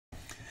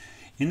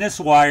In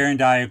this wiring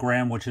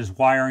diagram, which is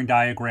wiring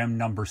diagram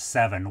number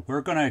 7,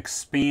 we're going to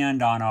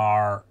expand on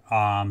our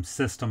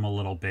system a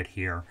little bit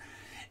here.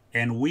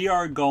 And we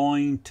are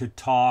going to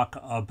talk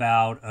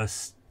about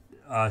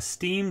a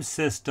steam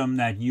system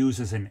that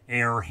uses an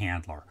air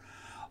handler.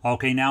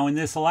 Okay, now in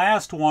this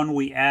last one,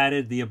 we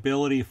added the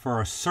ability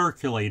for a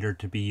circulator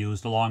to be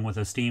used along with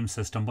a steam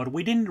system, but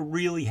we didn't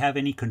really have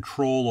any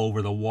control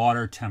over the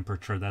water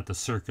temperature that the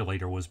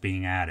circulator was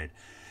being added.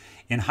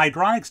 In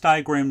Hydronics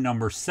diagram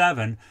number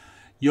 7,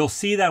 you'll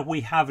see that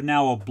we have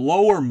now a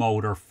blower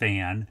motor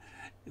fan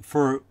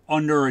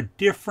under a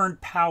different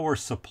power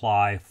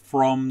supply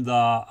from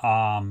the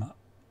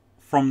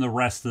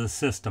rest of the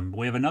system.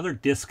 We have another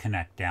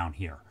disconnect down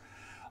here.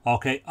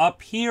 Okay,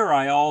 up here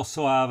I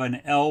also have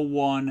an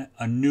L1,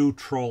 a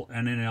neutral,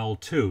 and an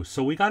L2.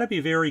 So we got to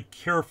be very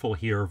careful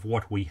here of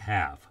what we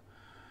have.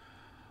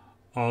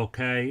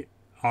 Okay,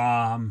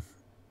 to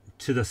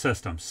the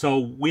system. So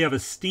we have a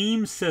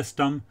steam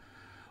system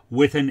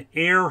with an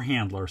air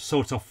handler.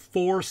 So it's a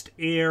forced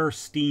air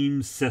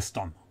steam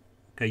system.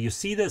 Okay, you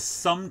see this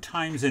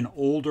sometimes in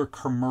older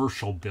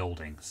commercial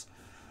buildings.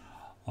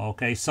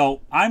 Okay, so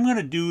I'm going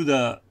to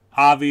do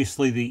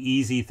obviously the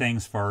easy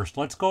things first.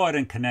 Let's go ahead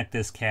and connect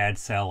this CAD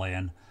cell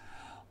in.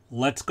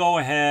 Let's go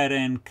ahead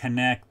and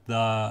connect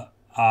the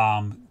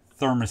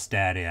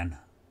thermostat in.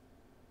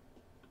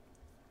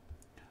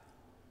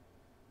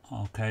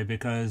 Okay,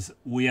 because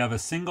we have a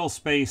single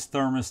space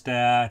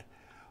thermostat,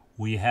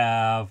 we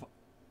have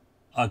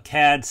a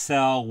CAD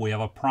cell, we have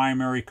a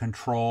primary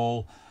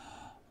control.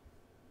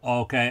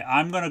 Okay,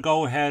 I'm going to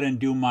go ahead and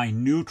do my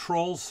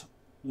neutrals,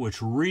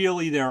 which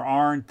really there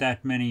aren't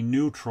that many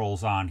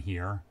neutrals on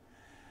here.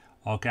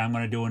 Okay, I'm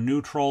going to do a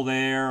neutral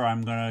there,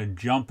 I'm going to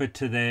jump it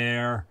to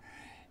there,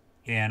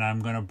 and I'm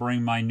going to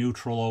bring my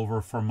neutral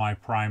over for my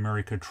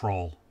primary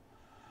control.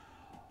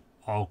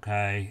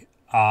 Okay,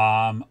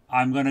 I'm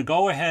going to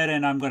go ahead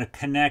and I'm going to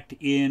connect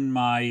in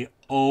my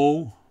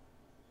O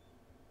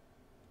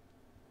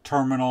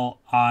terminal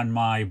on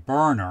my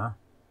burner.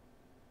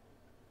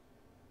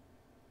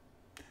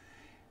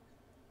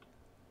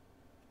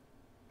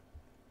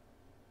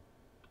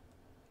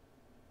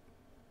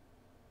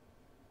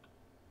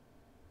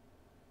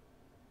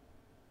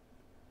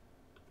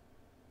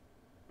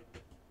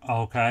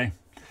 Okay,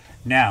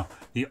 now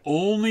the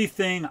only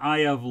thing I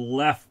have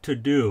left to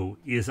do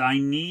is I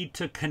need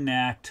to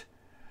connect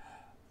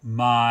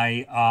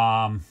my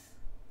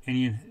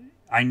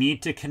I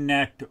need to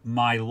connect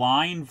my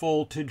line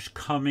voltage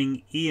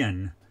coming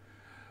in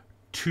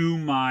to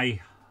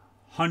my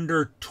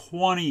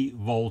 120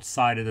 volt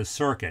side of the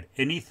circuit.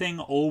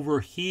 Anything over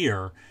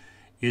here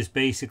is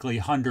basically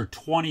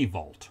 120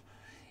 volt.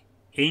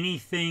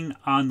 Anything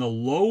on the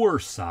lower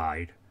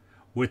side,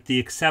 with the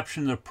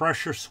exception of the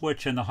pressure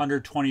switch and the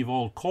 120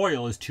 volt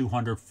coil, is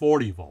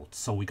 240 volts.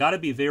 So we got to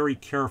be very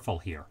careful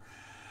here.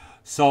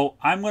 So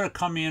I'm going to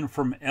come in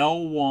from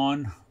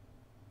L1.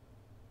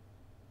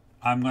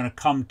 I'm going to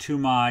come to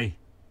my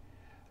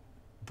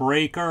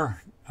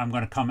breaker. I'm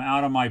going to come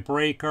out of my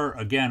breaker.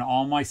 Again,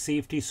 all my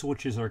safety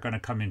switches are going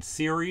to come in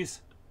series.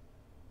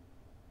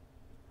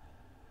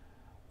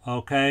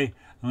 Okay,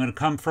 I'm going to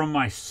come from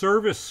my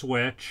service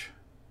switch.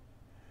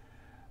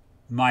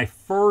 I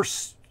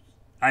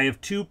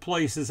have two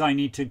places I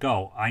need to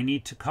go. I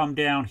need to come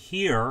down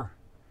here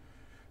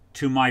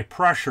to my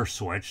pressure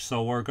switch.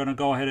 So we're going to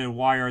go ahead and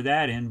wire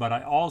that in, but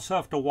I also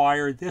have to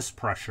wire this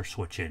pressure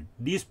switch in.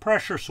 These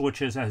pressure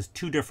switches has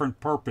two different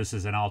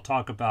purposes, and I'll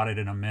talk about it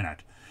in a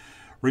minute.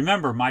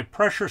 Remember, my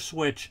pressure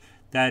switch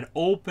that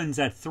opens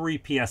at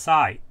 3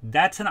 psi,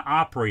 that's an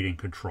operating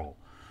control.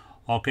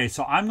 Okay,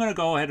 so I'm going to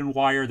go ahead and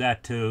wire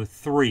that to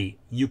 3.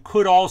 You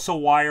could also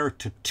wire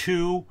to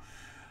 2,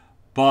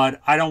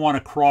 but I don't want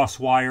to cross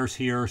wires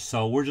here,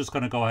 so we're just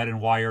going to go ahead and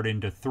wire it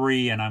into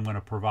 3, and I'm going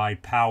to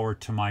provide power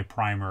to my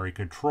primary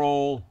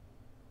control.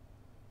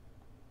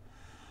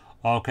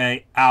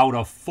 Okay, out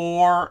of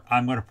 4,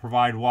 I'm going to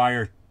provide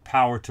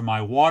power to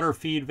my water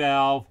feed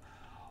valve.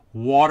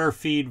 Water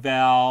feed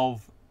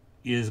valve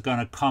is going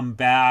to come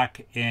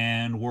back,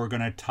 and we're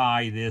going to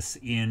tie this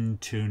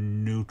into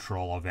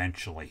neutral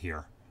eventually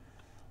here.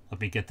 Let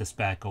me get this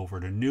back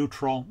over to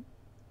neutral.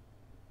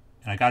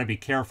 And I got to be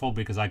careful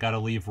because I got to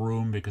leave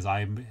room because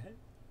I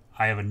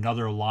have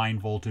another line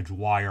voltage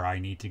wire I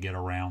need to get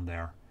around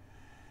there.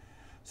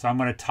 So I'm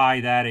going to tie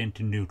that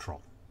into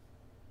neutral.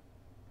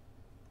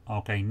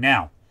 Okay,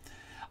 now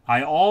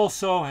I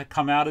also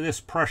come out of this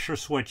pressure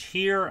switch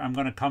here. I'm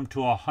going to come to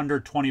a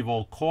 120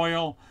 volt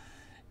coil.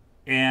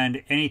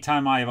 And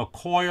anytime I have a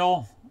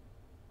coil,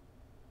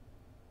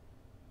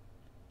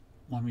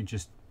 let me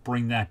just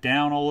bring that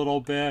down a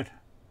little bit.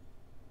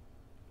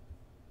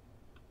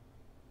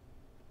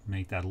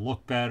 Make that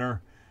look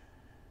better.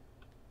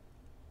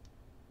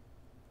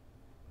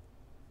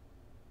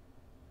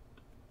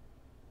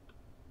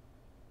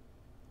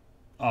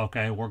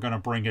 Okay, we're going to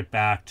bring it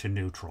back to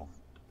neutral.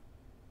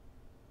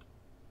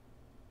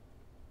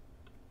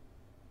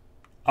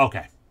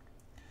 Okay.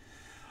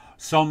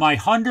 So my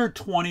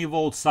 120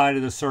 volt side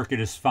of the circuit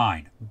is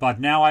fine,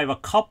 but now I have a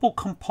couple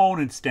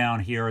components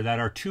down here that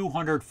are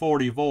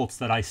 240 volts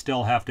that I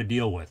still have to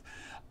deal with.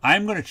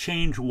 I'm going to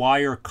change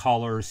wire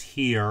colors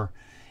here,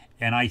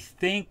 and I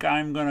think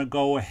I'm going to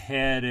go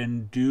ahead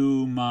and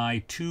do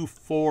my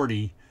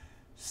 240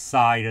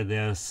 side of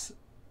this.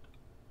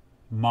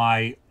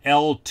 My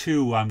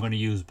L2 I'm going to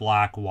use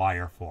black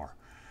wire for.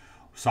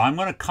 So I'm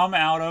going to come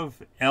out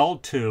of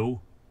L2,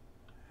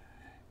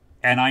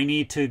 and I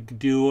need to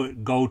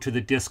go to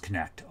the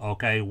disconnect.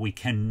 Okay, we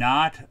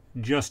cannot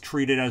just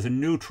treat it as a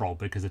neutral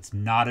because it's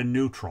not a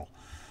neutral.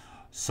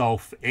 So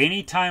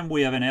anytime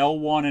we have an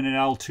L1 and an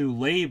L2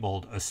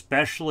 labeled,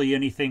 especially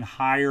anything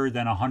higher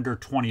than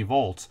 120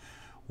 volts,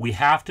 we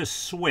have to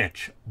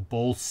switch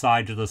both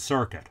sides of the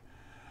circuit.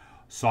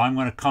 So I'm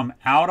going to come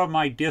out of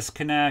my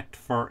disconnect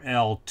for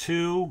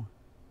L2,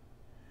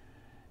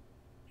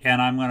 and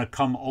I'm going to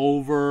come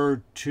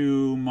over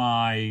to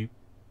my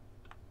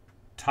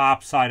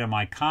top side of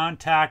my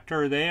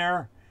contactor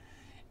there,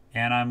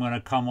 and I'm going to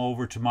come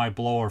over to my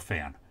blower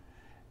fan.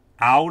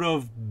 Out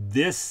of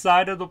this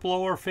side of the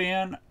blower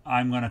fan,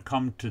 I'm going to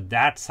come to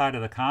that side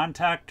of the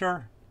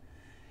contactor,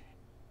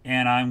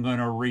 and I'm going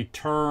to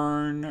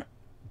return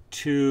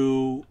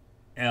to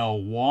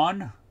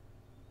L1.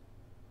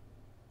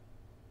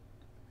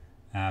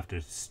 I have to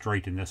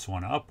straighten this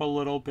one up a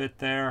little bit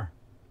there.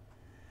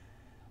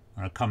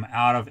 I'm going to come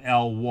out of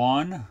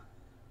L1.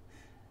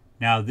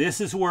 Now this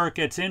is where it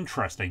gets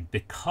interesting.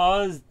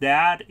 Because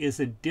that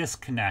is a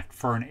disconnect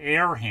for an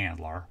air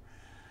handler,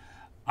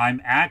 I'm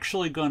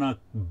actually going to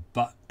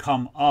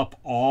come up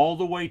all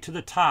the way to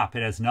the top.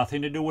 It has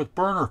nothing to do with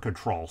burner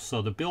control,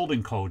 so the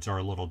building codes are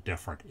a little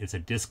different. It's a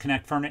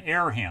disconnect for an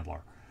air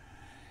handler.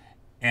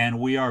 And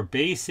we are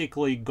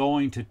basically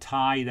going to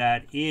tie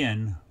that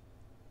in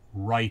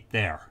right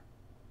there.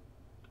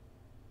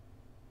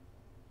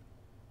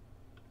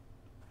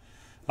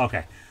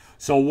 Okay,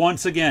 so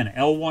once again,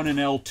 L1 and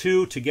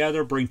L2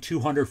 together bring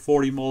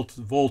 240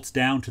 volts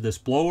down to this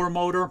blower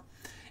motor.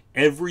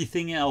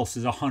 Everything else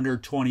is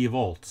 120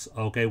 volts,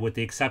 okay, with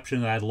the exception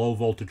of that low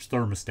voltage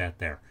thermostat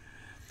there.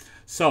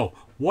 So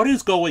what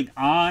is going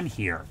on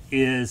here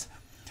is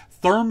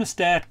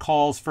thermostat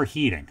calls for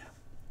heating,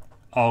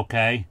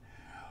 okay.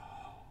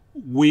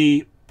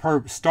 We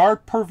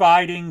start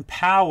providing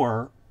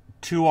power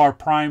to our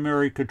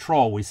primary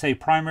control. We say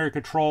primary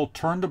control,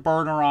 turn the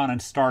burner on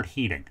and start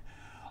heating.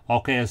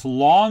 Okay, as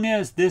long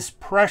as this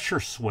pressure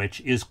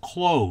switch is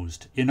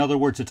closed, in other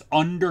words, it's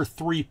under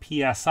 3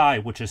 psi,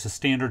 which is a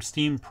standard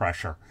steam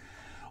pressure,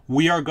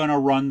 we are going to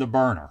run the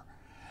burner.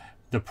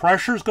 The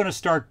pressure is going to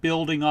start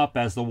building up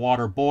as the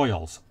water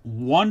boils.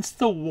 Once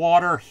the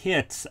water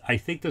hits, I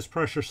think this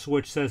pressure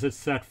switch says it's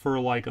set for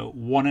like a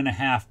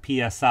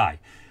 1.5 psi.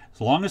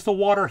 As long as the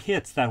water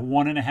hits that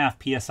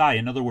 1.5 psi,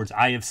 in other words,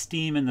 I have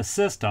steam in the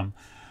system,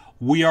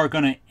 we are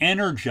going to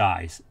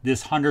energize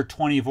this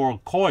 120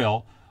 volt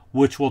coil,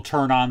 which will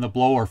turn on the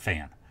blower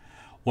fan.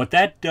 What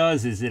that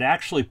does is it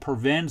actually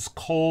prevents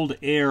cold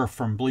air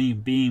from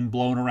being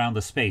blown around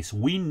the space.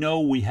 We know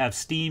we have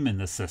steam in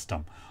the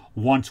system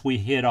once we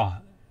hit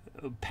a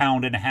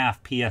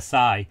 1.5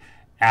 psi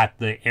at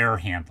the air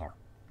handler.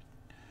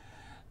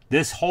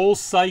 This whole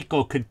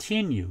cycle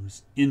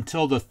continues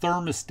until the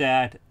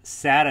thermostat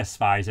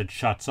satisfies and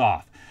shuts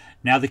off.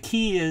 Now the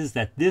key is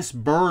that this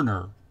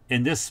burner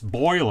and this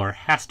boiler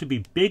has to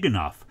be big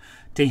enough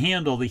to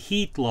handle the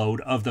heat load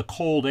of the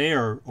cold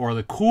air or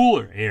the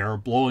cooler air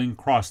blowing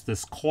across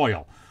this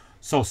coil.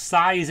 So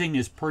sizing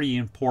is pretty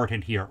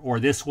important here, or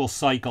this will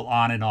cycle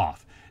on and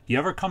off. If you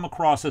ever come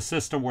across a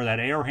system where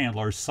that air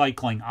handler is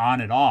cycling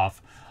on and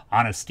off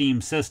on a steam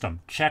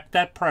system, check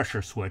that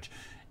pressure switch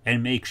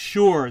and make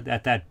sure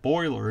that that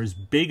boiler is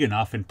big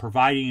enough and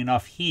providing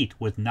enough heat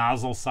with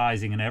nozzle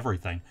sizing and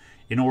everything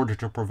in order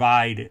to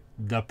provide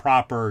the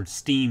proper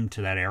steam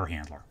to that air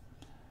handler.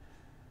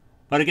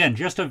 But again,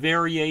 just a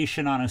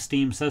variation on a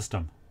steam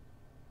system.